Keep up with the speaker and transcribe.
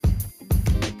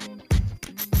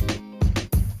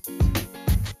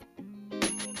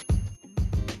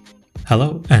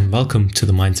Hello and welcome to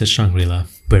the Mindset Shangri-La,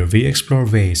 where we explore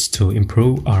ways to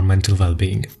improve our mental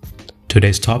well-being.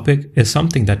 Today's topic is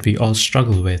something that we all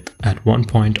struggle with at one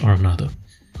point or another: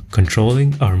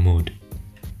 controlling our mood.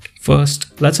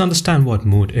 First, let's understand what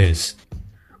mood is.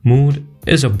 Mood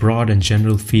is a broad and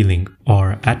general feeling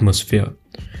or atmosphere,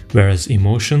 whereas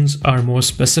emotions are more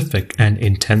specific and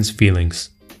intense feelings.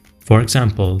 For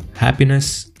example,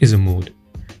 happiness is a mood,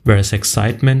 whereas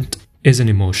excitement is an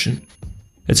emotion.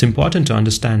 It's important to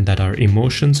understand that our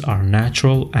emotions are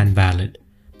natural and valid,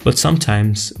 but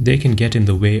sometimes they can get in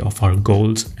the way of our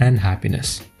goals and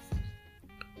happiness.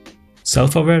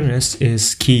 Self-awareness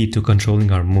is key to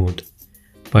controlling our mood.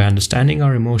 By understanding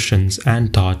our emotions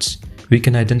and thoughts, we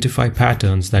can identify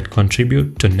patterns that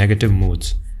contribute to negative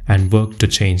moods and work to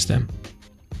change them.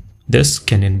 This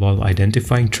can involve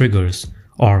identifying triggers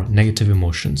or negative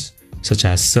emotions, such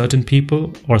as certain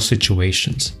people or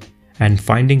situations, and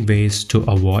finding ways to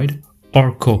avoid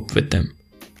or cope with them.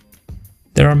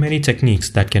 There are many techniques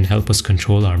that can help us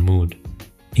control our mood,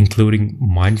 including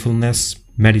mindfulness,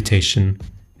 meditation,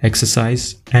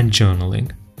 exercise, and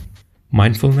journaling.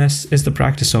 Mindfulness is the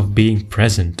practice of being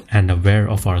present and aware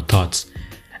of our thoughts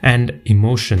and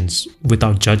emotions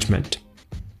without judgment.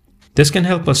 This can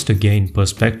help us to gain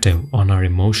perspective on our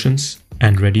emotions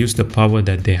and reduce the power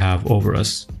that they have over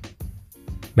us.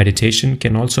 Meditation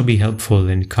can also be helpful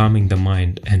in calming the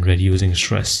mind and reducing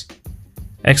stress.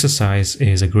 Exercise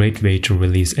is a great way to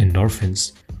release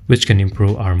endorphins, which can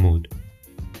improve our mood.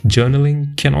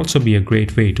 Journaling can also be a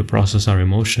great way to process our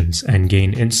emotions and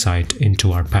gain insight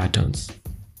into our patterns.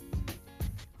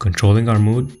 Controlling our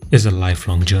mood is a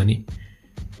lifelong journey,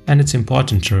 and it's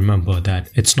important to remember that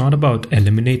it's not about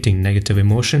eliminating negative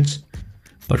emotions,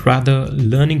 but rather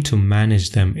learning to manage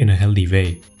them in a healthy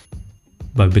way.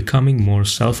 By becoming more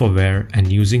self-aware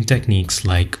and using techniques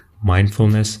like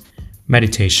mindfulness,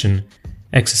 meditation,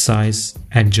 exercise,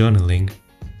 and journaling,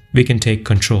 we can take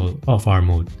control of our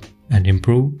mood and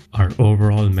improve our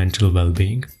overall mental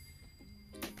well-being.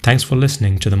 Thanks for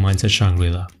listening to the Mindset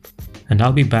Shangri-La, and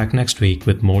I'll be back next week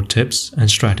with more tips and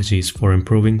strategies for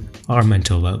improving our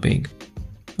mental well-being.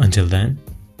 Until then,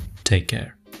 take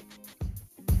care.